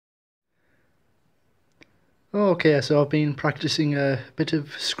Okay, so I've been practicing a bit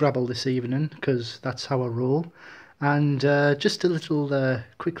of Scrabble this evening because that's how I roll. And just a little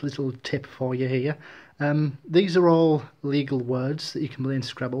quick little tip for you here. These are all legal words that you can play in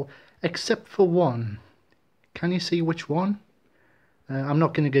Scrabble, except for one. Can you see which one? I'm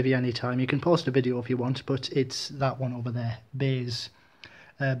not going to give you any time. You can pause the video if you want, but it's that one over there, baize.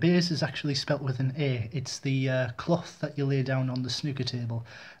 Baize is actually spelt with an A. It's the cloth that you lay down on the snooker table.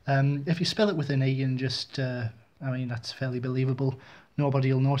 If you spell it with an E and just, I mean, that's fairly believable.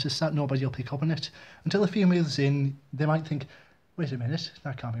 Nobody will notice that. Nobody will pick up on it. Until a few moves in, they might think, wait a minute,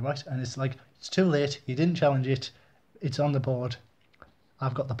 that can't be right. And it's like, it's too late. You didn't challenge it. It's on the board.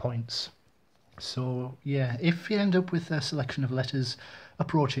 I've got the points. So, yeah, if you end up with a selection of letters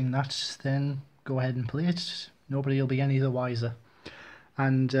approaching that, then go ahead and play it. Nobody will be any the wiser.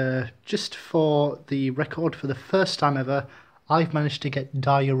 And just for the record, for the first time ever, I've managed to get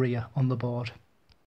diarrhea on the board.